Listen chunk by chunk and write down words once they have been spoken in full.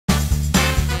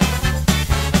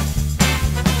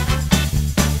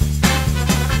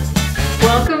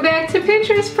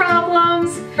Pinterest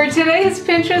problems. For today's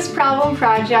Pinterest problem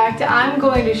project, I'm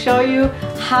going to show you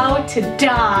how to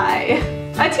dye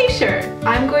a t-shirt.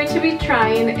 I'm going to be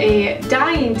trying a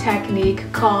dyeing technique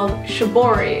called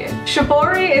Shibori.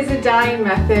 Shibori is a dyeing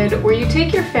method where you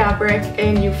take your fabric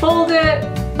and you fold it,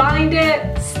 bind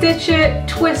it, stitch it,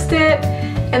 twist it,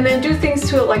 and then do things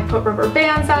to it like put rubber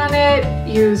bands on it,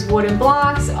 use wooden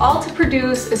blocks, all to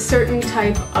produce a certain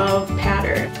type of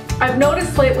pattern. I've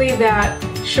noticed lately that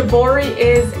Shibori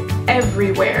is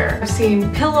everywhere. I've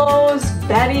seen pillows,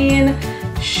 bedding,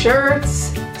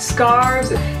 shirts,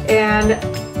 scarves, and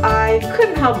I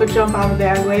couldn't help but jump on the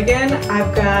bandwagon.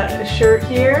 I've got a shirt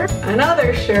here,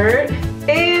 another shirt,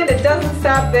 and it doesn't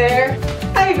stop there.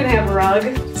 I even have a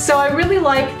rug. So I really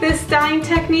like this dyeing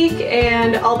technique,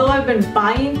 and although I've been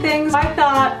buying things, I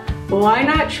thought, why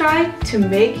not try to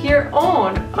make your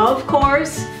own? Of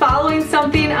course, following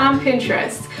something on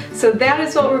Pinterest. So that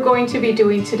is what we're going to be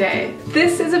doing today.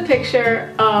 This is a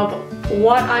picture of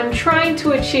what I'm trying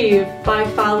to achieve by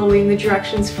following the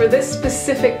directions for this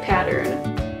specific pattern.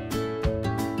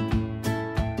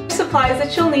 Supplies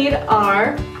that you'll need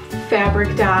are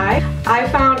fabric dye. I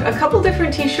found a couple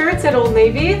different t-shirts at Old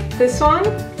Navy. This one,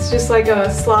 it's just like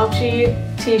a slouchy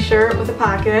t-shirt with a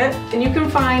pocket. And you can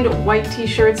find white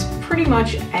t-shirts pretty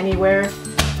much anywhere.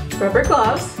 Rubber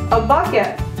gloves, a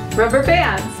bucket, rubber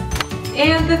bands,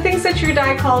 and the things that your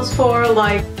dye calls for,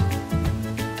 like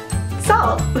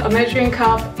salt, a measuring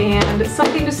cup, and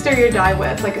something to stir your dye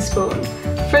with, like a spoon.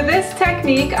 For this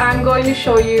technique, I'm going to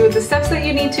show you the steps that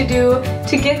you need to do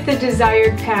to get the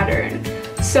desired pattern.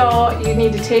 So you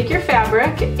need to take your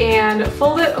fabric and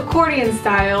fold it accordion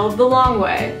style the long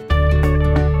way.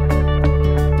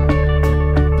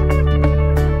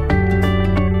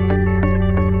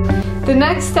 The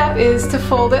next step is to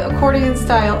fold it accordion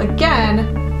style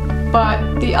again,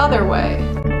 but the other way.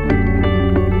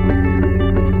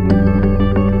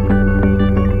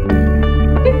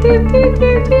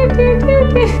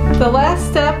 The last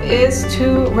step is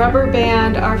to rubber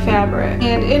band our fabric.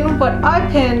 And in what I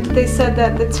pinned, they said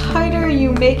that the tighter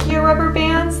you make your rubber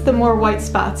bands, the more white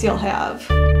spots you'll have.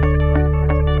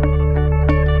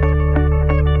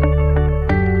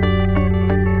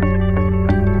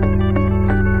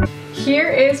 Here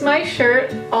is my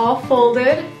shirt all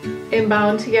folded and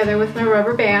bound together with my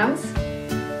rubber bands.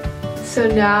 So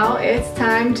now it's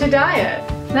time to dye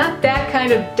it. Not that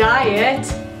kind of diet.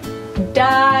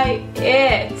 Dye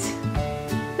it.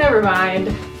 Never mind.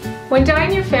 When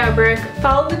dyeing your fabric,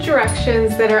 follow the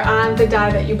directions that are on the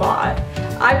dye that you bought.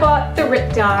 I bought the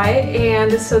RIT dye,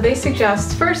 and so they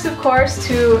suggest first, of course,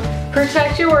 to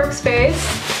protect your workspace.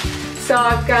 So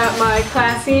I've got my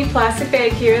classy plastic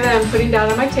bag here that I'm putting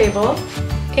down on my table.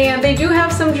 And they do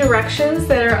have some directions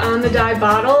that are on the dye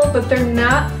bottle, but they're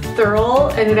not thorough,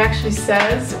 and it actually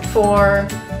says for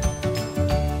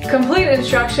complete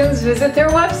instructions, visit their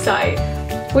website.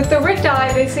 With the RIT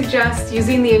dye, they suggest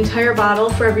using the entire bottle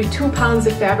for every 2 pounds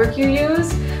of fabric you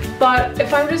use, but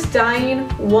if I'm just dyeing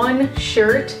one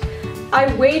shirt,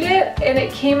 I weighed it and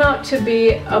it came out to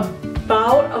be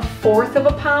about 1/4 of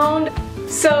a pound.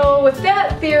 So with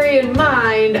that theory in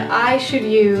mind, I should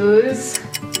use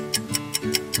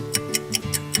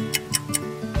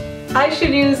an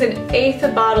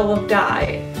 1/8 bottle of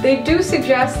dye. They do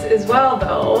suggest as well,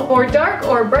 though, for dark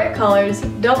or bright colors,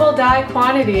 double dye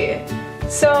quantity.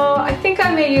 So I think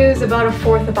I may use about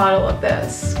 1/4 bottle of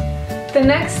this. The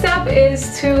next step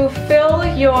is to fill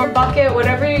your bucket,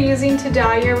 whatever you're using to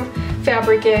dye your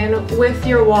fabric in, with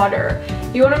your water.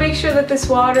 You want to make sure that this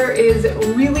water is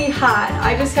really hot.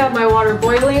 I just have my water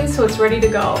boiling, so it's ready to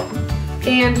go.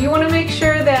 And you want to make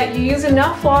sure that you use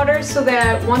enough water so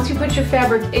that once you put your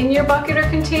fabric in your bucket or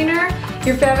container,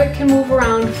 your fabric can move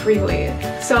around freely.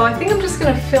 So I think I'm just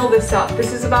going to fill this up.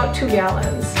 This is about 2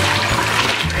 gallons.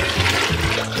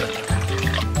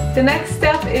 The next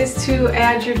step is to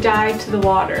add your dye to the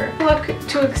water. It doesn't look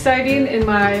too exciting in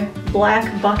my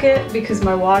black bucket because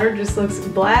my water just looks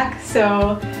black,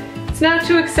 so it's not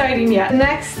too exciting yet. The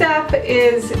next step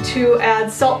is to add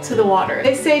salt to the water.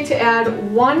 They say to add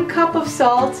 1 cup of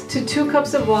salt to 2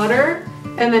 cups of water,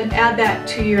 and then add that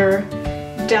to your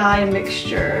dye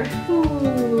mixture.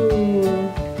 Ooh.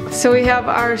 So we have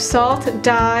our salt,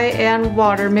 dye, and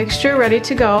water mixture ready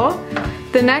to go.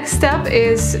 The next step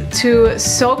is to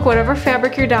soak whatever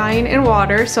fabric you're dyeing in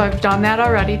water, so I've done that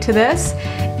already to this,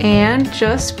 and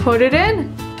just put it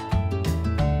in.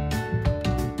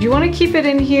 You want to keep it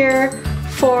in here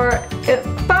for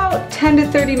about about 10 to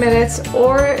 30 minutes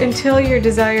or until your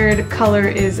desired color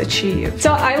is achieved.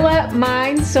 So I let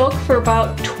mine soak for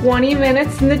about 20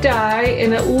 minutes in the dye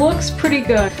and it looks pretty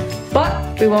good.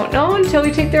 But we won't know until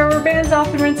we take the rubber bands off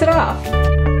and rinse it off. You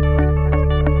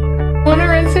want to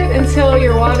rinse it until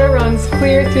your water runs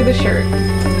clear through the shirt.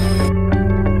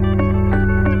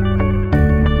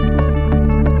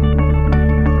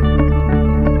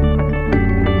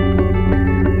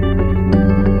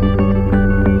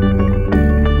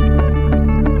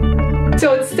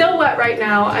 So it's still wet right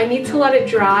now. I need to let it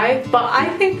dry, but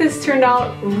I think this turned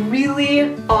out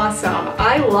really awesome.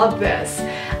 I love this.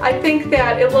 I think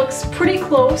that it looks pretty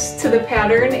close to the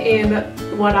pattern in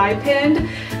what I pinned.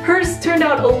 Hers turned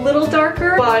out a little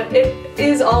darker, but it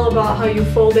is all about how you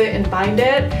fold it and bind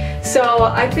it. So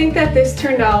I think that this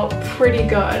turned out pretty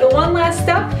good. The one last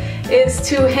step is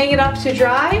to hang it up to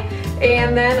dry,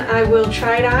 and then I will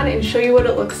try it on and show you what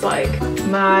it looks like.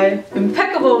 My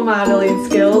impeccable modeling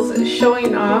skills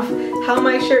showing off how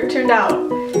my shirt turned out.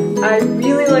 I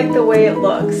really like the way it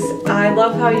looks. I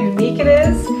love how unique it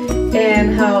is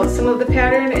and how some of the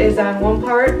pattern is on one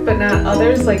part but not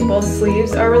others, like both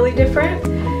sleeves are really different.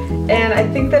 And I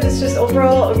think that it's just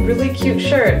overall a really cute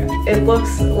shirt. It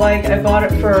looks like I bought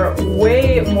it for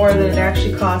way more than it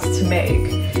actually cost to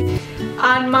make.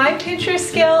 On my Pinterest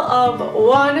scale of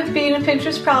 1 being a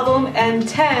Pinterest problem and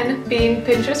 10 being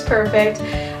Pinterest perfect,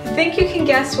 I think you can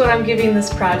guess what I'm giving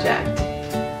this project.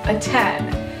 A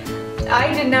 10.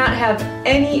 I did not have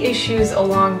any issues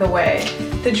along the way.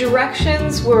 The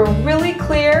directions were really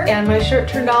clear and my shirt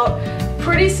turned out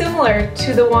pretty similar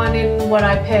to the one in what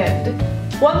I pinned.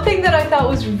 One thing that I thought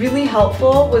was really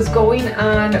helpful was going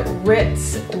on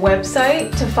Rit's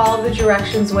website to follow the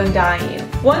directions when dyeing.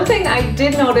 One thing I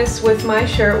did notice with my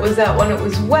shirt was that when it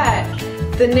was wet,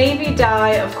 the navy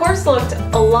dye of course looked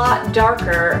a lot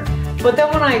darker, but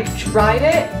then when I dried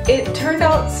it, it turned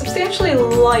out substantially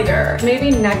lighter. Maybe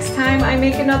next time I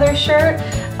make another shirt,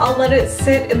 I'll let it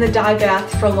sit in the dye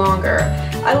bath for longer.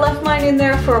 I left mine in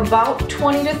there for about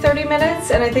 20 to 30 minutes,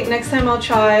 and I think next time I'll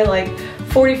try like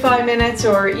 45 minutes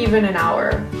or even an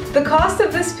hour. The cost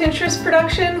of this Pinterest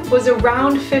production was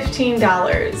around $15.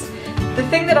 The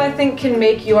thing that I think can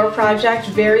make your project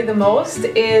vary the most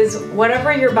is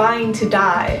whatever you're buying to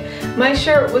dye. My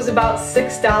shirt was about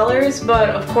 $6, but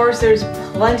of course there's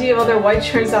plenty of other white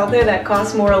shirts out there that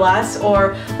cost more or less,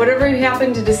 or whatever you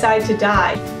happen to decide to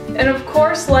dye. And of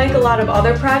course, like a lot of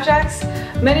other projects,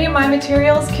 many of my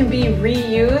materials can be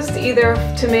reused either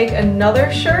to make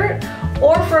another shirt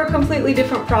or for a completely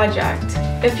different project.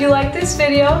 If you like this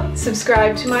video,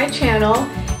 subscribe to my channel.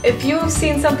 If you've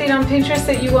seen something on Pinterest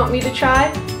that you want me to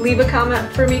try, leave a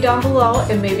comment for me down below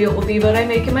and maybe it will be what I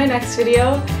make in my next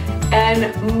video.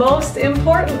 And most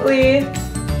importantly,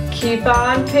 keep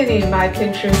on pinning, my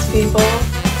Pinterest people.